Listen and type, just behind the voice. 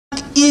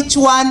each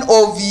one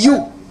of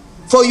you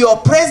for your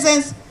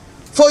presence,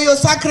 for your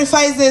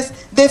sacrifices,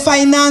 the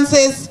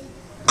finances.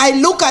 I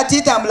look at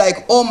it, I'm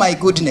like, oh my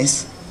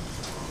goodness.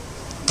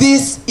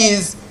 This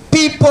is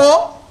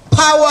people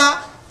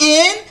power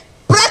in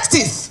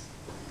practice.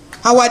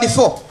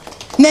 Hawadifo.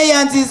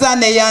 Neyanziza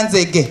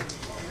neyanzege.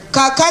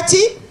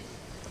 Kakati.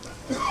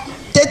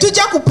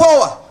 Tetuja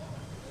kupoa.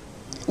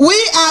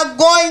 We are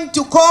going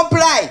to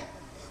comply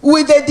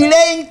with the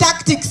delaying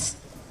tactics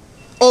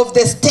of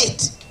the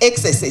state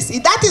excesses.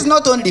 That is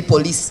not only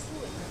police.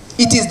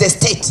 It is the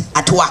state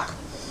at work.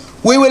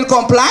 We will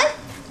comply.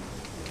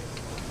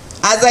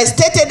 As I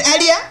stated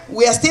earlier,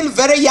 we are still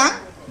very young,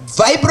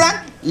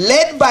 vibrant,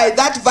 led by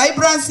that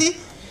vibrancy,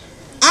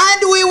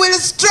 and we will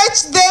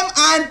stretch them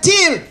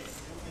until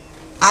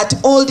at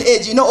old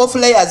age. You know,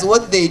 off-layers,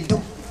 what they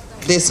do,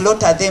 they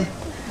slaughter them.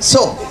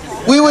 So,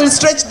 we will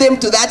stretch them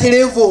to that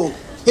level.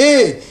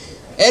 Hey,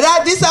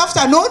 this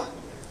afternoon,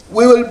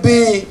 we will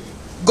be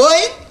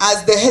going,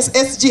 as the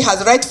SG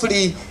has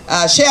rightfully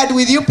shared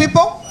with you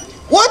people.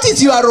 What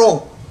is your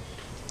role?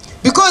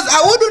 Because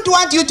I wouldn't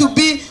want you to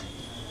be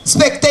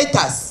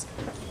spectators.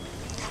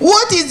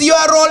 What is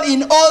your role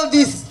in all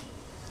this?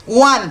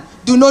 1,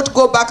 do not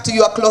go back to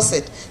your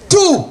closet.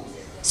 2,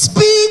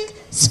 speak,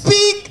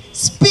 speak,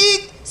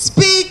 speak,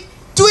 speak,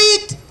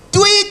 tweet,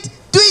 tweet,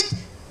 tweet.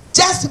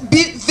 Just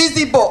be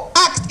visible,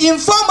 act,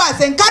 inform us,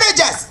 encourage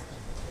us.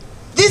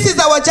 This is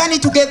our journey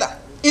together.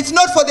 It's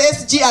not for the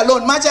SG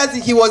alone, much as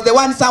he was the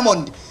one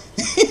summoned.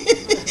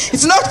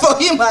 It's not for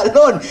him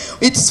alone.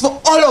 It's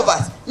for all of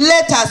us.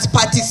 Let us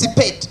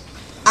participate.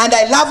 And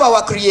I love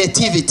our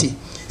creativity.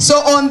 So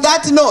on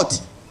that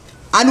note,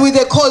 and with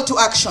a call to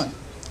action,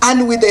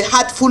 and with a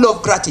heart full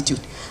of gratitude,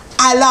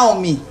 allow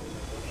me,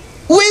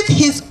 with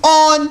his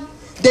own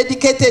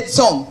dedicated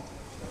song,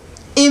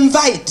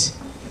 invite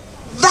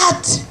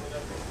that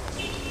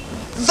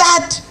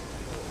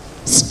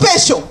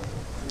special,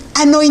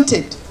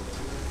 anointed,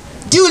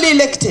 duly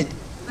elected,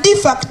 de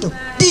facto,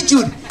 de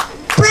jure,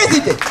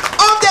 President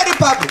of the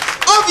Republic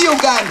of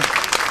Uganda,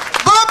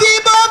 Bobby,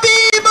 Bobby,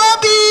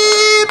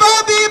 Bobby,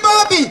 Bobby,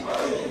 Bobby,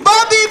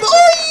 Bobby,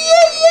 oh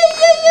yeah.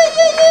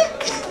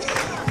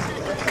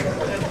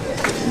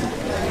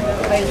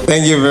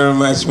 Thank you very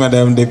much,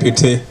 Madam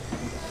Deputy.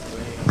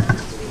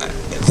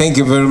 Thank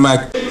you very much.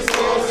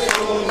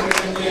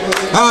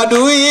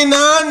 Adui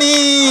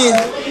nani?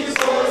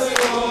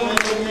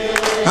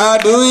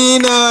 Adui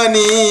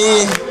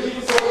nani?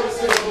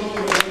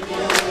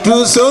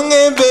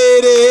 Tusonge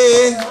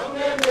mbele.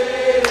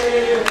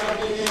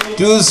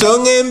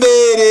 Tusonge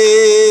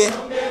mbele.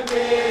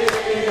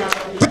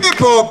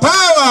 People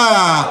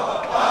power.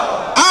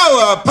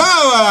 Our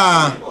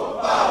power.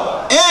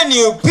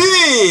 NUP.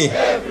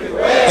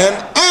 And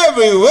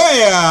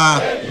everywhere.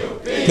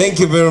 Thank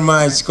you very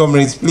much,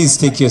 comrades. Please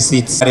take your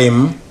seats.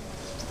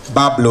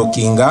 Bablo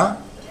Kinga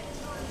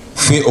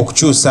fe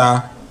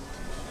okuchusa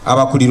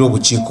abakulira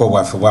obukiiko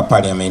bwaffe bwa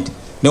parliament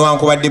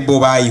newankubadde bo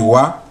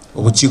baayiwa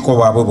obukiiko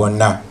bwabwe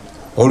bonna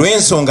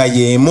olw'ensonga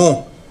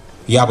y'emu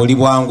ya buli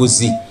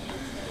bwanguzi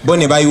bo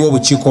ne bayiwa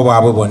obukiiko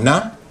bwabwe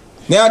bonna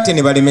naye ate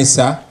ne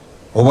balemesa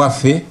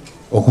obwaffe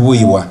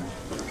okubuyibwa.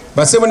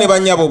 Basebo ne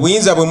bannyabo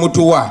obuyinza bwe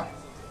mutuwa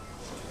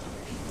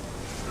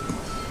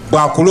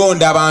bwa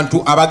kulonda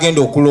abantu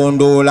abagenda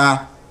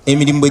okulondoola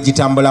emirimu bwe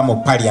gitambula mu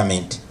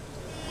parliament,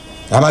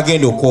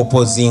 abagenda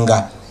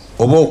okwopozinga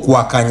oba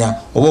okuwakanya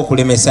oba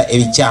okulemesa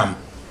ebikyamu.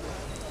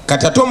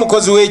 Kati ate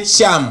omukozi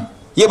w'ekikyamu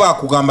ye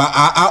bwakugamba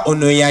aa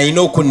ono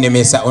yalina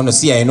okunnemesa, ono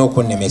si yalina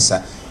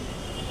okunnemesa.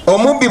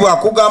 Omubbi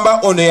bwakugamba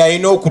ono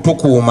yalina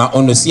okutukuuma,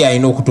 ono si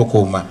yalina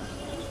okutukuuma.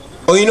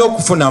 Olina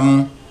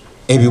okufunamu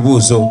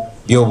ebibuuzo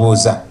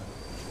by'obuuza.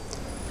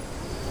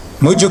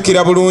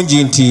 Mujjukira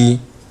bulungi nti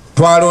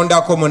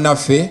twalondako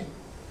munnaffe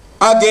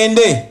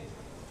agende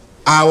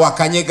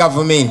awakanye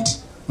gavumenti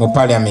mu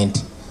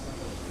parliament.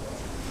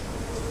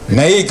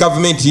 Naye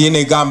gavumenti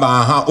yene gamba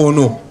aha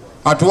ono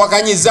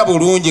atuwakanyiza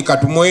bulungi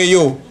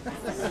katumweyo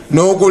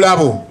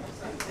n'ogulabo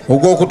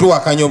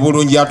ogw'okutuwakanya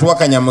obulungi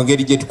atuwakanya mu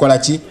ngeri gye tukola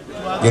ki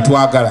gye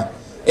twagala.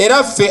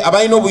 Era ffe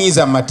abalina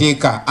obuyinza mu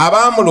mateeka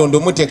abaamulondo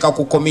muteeka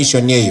ku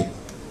commission eyo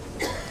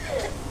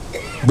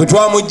bwe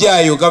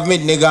twamugjayo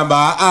gavumenti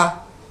negamba aa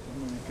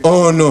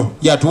ono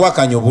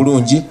yatuwakanya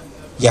obulungi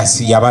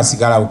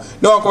yabasigalawo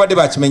newankubadde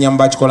bakimenya mu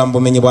bakikola mu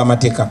bumenyi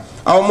bw'amateeka.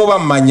 Awo muba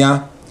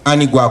mumanya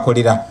ani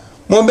gwakolera.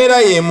 Mu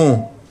mbeera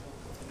y'emu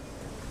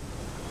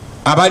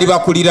abali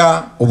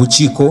bakulira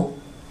obukiiko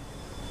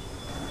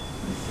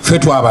ffe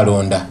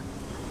twabalonda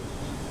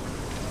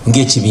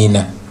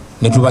ng'ekibiina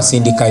ne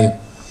tubasindikayo,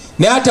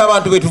 naye ate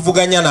abantu be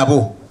tuvuganya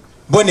nabo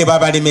bo ne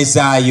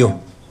babalemezaayo.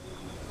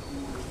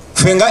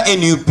 Ffe nga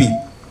NUP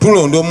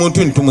tulonda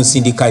omuntu ne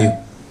tumusindikayo,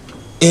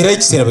 era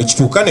ekiseera bwe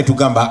kituuka ne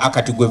tugamba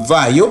akati gwe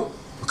vaayo,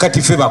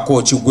 kati ffe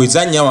bakooki gwe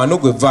zanya wano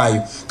gwe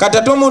vaayo. Kati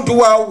ate omuntu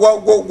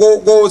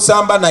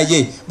gw'osamba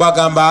naye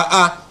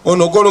bagamba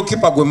ono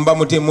golokipa gwe muba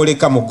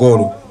mutemuleka mu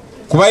goolo,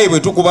 kuba ye bwe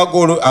tukuba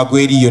goolo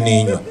agweriyo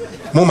n'enywa,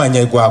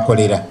 mumanya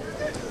gwakolera.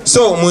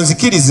 So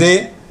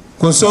munzikirize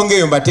ku nsonga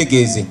eyo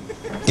mbategeeze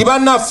ti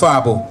bannaffe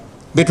abo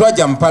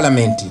betwaja mu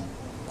parliament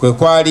kwe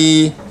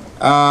kwali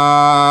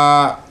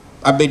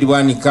Abedi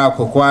Bwanika,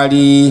 kwe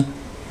kwali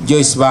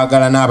Joyce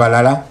Baagala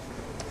n'abalala,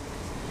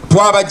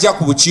 twabajja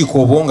ku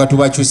bukiiko obwo nga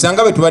tubakyusa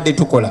nga bwe tubadde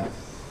tukola,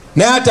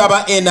 naye ate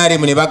aba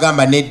NRM ne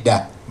bagamba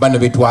nedda bano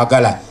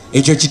betwagala.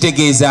 Ekyo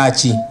kitegeeza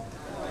ki?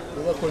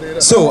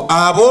 So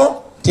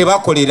abo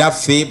tebakolera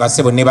ffe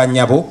basebo ne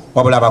bannyabo,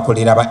 wabula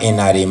bakolera ba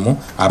NRM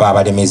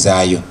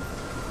abaabalemezaayo.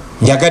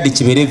 Njagadde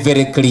kibeere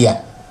very clear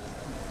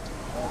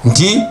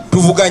nti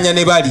tuvuganya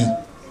ne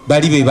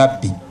bali be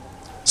babbi.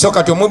 So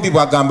kati omubbi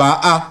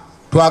bwagamba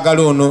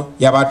twagala ono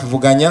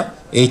yabatuvuganya,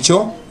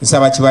 ekyo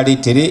nsaba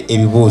kibaleetere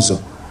ebibuuzo.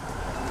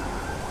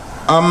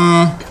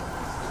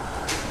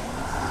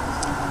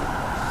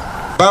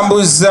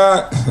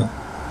 Bambuza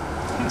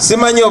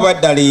simanyi oba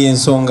ddala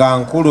ensonga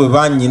nkulu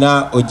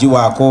banyina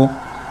ogiwaako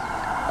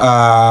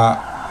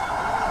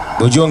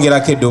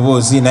ogyongerako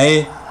eddoboozi,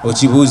 naye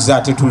okibuuza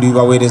ate tuli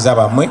baweereza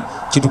bammwe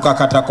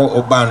kitukakatako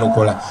oba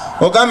nukola.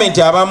 Ogambe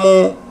nti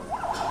abamu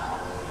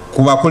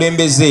ku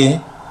bakulembeze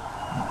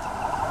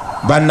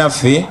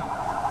bannaffe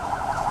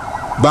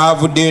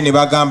baavuddeyo ne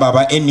bagamba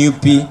aba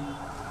NUP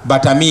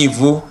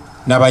batamiivu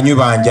n'abanywi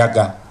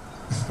banjaga.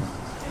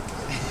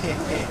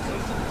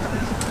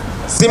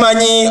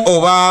 Simanyi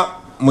oba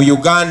mu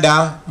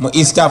Uganda, mu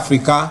East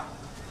Africa,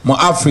 mu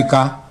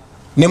Africa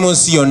ne mu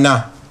nsi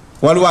yonna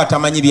waliwo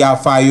atamanyi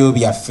byafaayo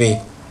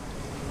byaffe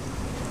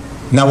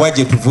nawa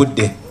gye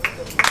tuvudde.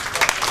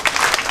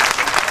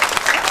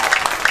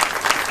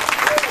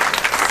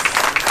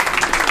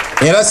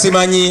 Era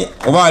simanyi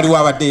oba waliwo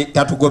abadde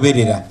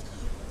tatugoberera,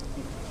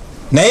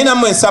 naye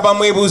nammwe nsaba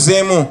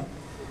mwebuuzeemu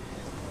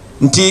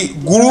nti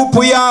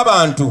gurupu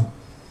y'abantu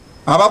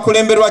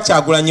abakulemberwa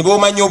Kyagulanyi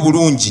b'omanyi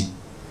obulungi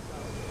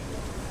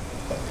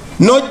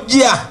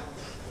nojja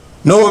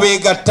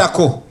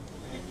n'obeegattako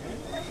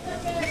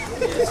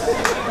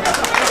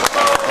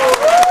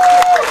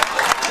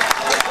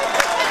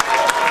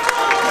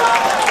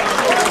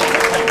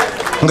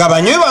nga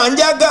banywi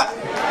banjaga,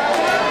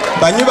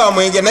 banywi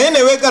bamwenge, naye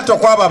ne weegatta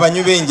kwabo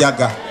abanywi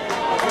b'enjaga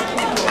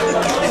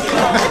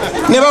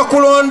ne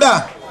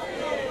bakulonda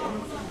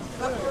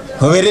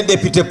obeere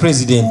deputy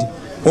president,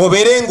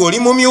 obeere ng'oli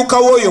mumyuka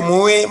w'oyo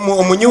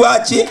omunywi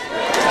waki.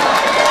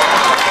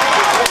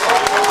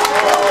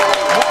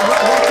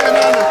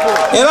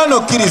 Era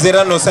nokkiriza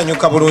era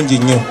nosanyuka bulungi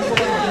nnyo.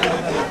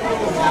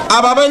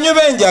 Abo abanywi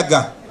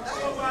b'enjaga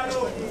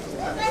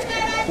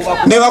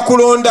ne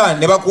bakulonda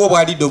ne bakuwa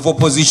obwa leader of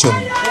opposition,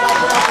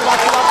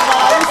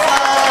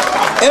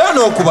 era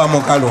n'okuba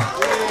mukalo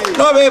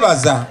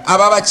n'obeebaza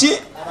abo abaki.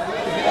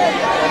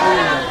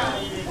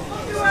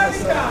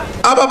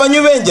 Abo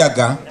abanywi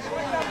b'enjaga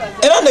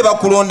era ne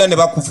bakulonda ne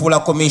bakufuula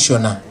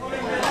commissioner,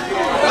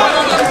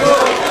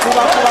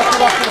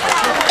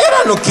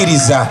 era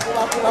nokkiriza.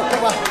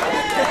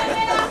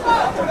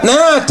 Naye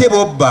ate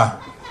bobba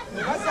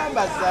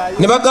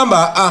ne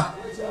bagamba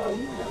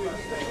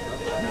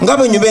nga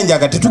banywi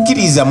b'enjaga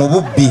tetukkiriza mu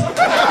bubbi.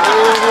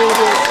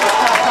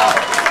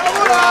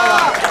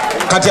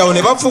 Kati awo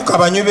ne bafuuka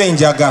banywi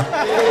b'enjaga.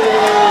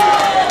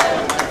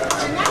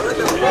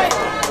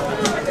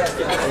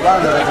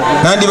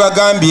 Nandi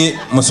bagambye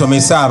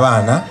musomese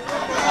abaana,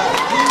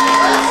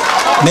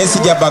 naye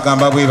sijja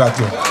bagamba bwe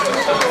batyo,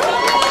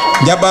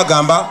 njja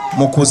bagamba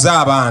mukuze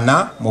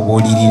abaana,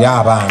 mubuulirire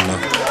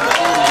abaana.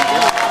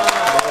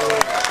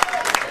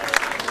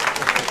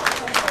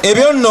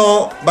 Ebyo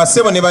nno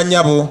bassebo ne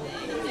bannyabo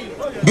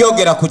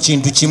byogera ku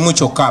kintu kimu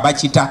kyokka,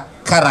 bakita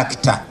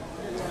character.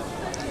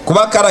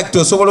 Kuba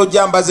character osobola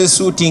ojambaza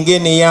esuuti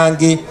ng'eno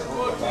eyange,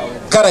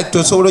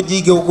 character osobola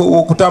ogiyiga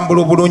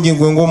okutambula obulungi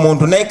ngwe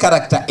ng'omuntu, naye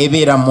character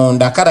ebeera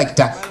munda.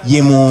 Character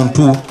ye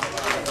muntu.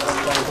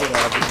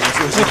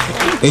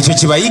 Ekyo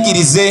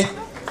kibayigirize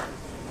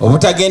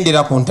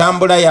obutagendera ku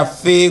ntambula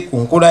yaffe, ku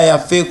nkula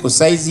yaffe, ku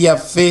saizi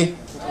yaffe,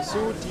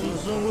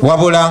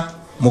 wabula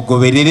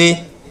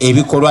mugoberere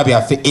ebikolwa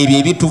byaffe ebyo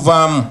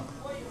ebituvaamu.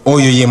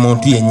 Oyo ye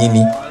muntu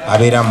yennyini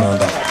abeera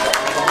munda.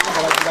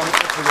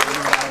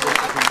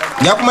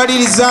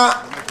 Njakumaliriza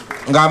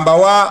nga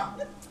mbawa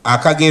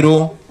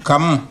akagero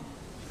kamu.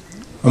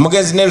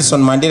 Omugenzi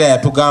Nelson Mandela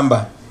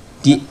yatugamba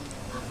nti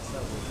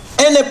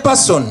any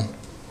person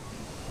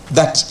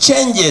that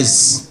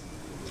changes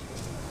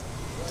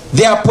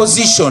their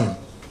position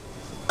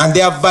and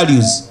their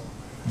values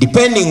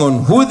depending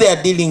on who they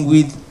are dealing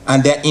with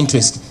and their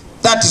interest,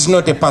 that is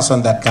not a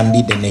person that can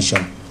lead a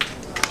nation.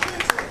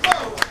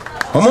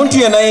 Omuntu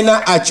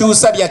yenayina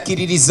akyusa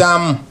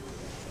byakkiririzaamu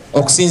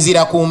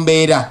okusinziira ku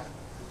mbeera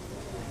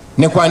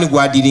ne kwani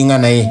gwadiringa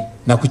naye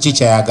na kuki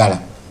kyayagala,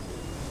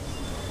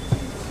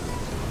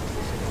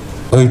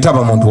 oyo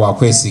taba muntu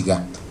wakwesiga.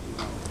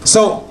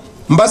 So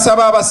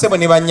mbasaba abassebo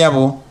ne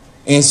bannyabo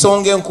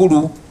ensonga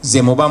enkulu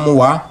ze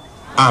mubamuwa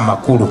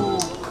amakulu.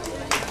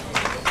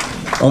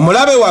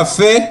 Omulabe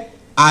waffe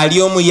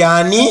ali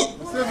omuyani,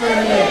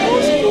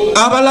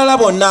 abalala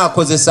bonna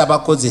akozesa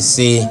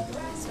bakozese.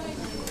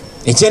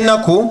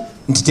 Ekyennaku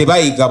nti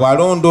tebayiga,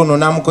 bwalonda ono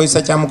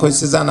namukozesa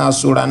kyamukozeseza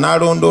n'asuula,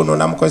 n'alonda ono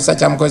namukozesa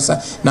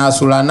kyamukozesa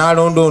n'asuula,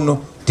 n'alonda ono,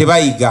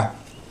 tebayiga.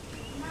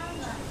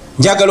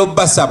 njagala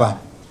obbasaba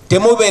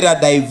temubeera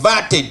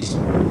diverted.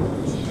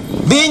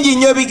 Bingi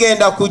nnyo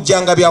bigenda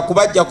kujja nga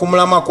byakubajja ku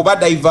mulamwa kuba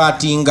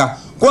divertinga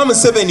kuba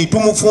Museveni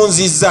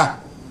tumufunzizza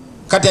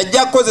kati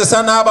ajja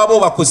kukozesa n'ababo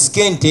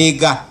bakusike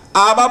enteega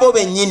ababo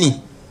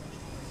bennyini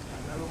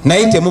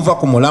naye temuva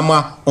ku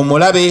mulamwa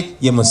omulabe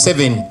ye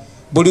Museveni.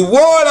 Buli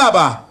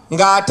woolaba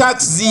nga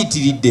attacks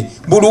ziyitiridde,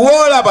 buli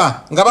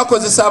woolaba nga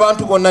bakozesa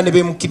abantu bonna ne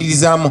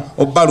bemukkiririzaamu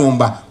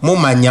obbalumba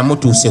mumanya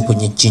mutuuse ku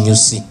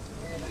kinyusi.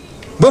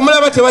 Bwe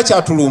mulaba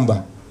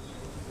tebakyatulumba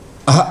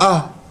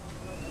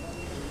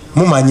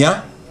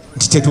mumanya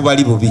nti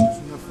tetubali bubi.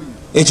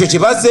 Ekyo kye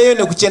bazzeeyo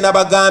ne ku kye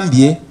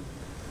nabagambye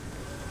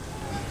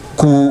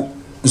ku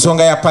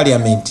nsonga ya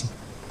parliament.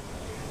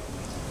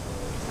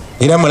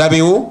 Era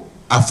mulabewo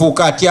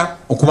afuuka atya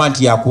okuba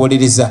nti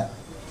yakuwolereza.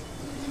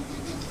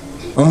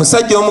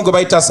 Omusajja omu gwe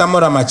bayita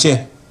Samora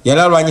Mache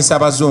yali alwanyisa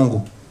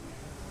abazungu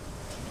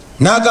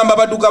n'agamba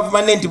badu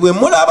gavumenti bwe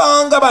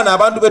mulabanga bano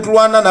abantu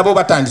betulwana nabo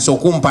batandise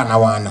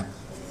okumpanawaana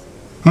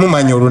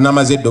mumanya olwo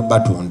namaze edda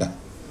obbatunda.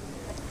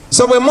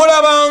 So bwe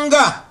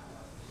mulabanga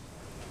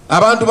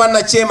abantu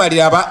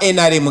bannakyemalira aba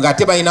NRM nga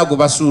tebalina gwe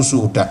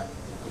basuusuuta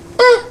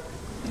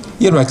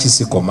ye lwaki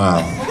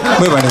sikomaawo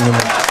mwebale nnyo.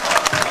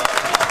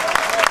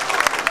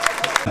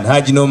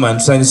 Haji Norman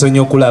tusanyusa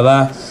nnyo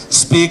okulaba.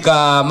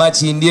 Speaker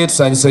Makindye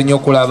tusanyusa nnyo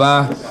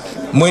okulaba.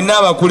 Mwenna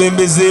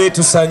abakulembeze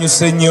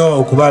tusanyuse nnyo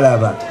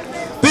okubalaba.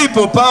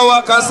 People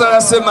Power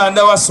Kasala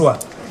Semanda Waswa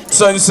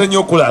tusanyusa nnyo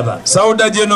okulaba. Sauda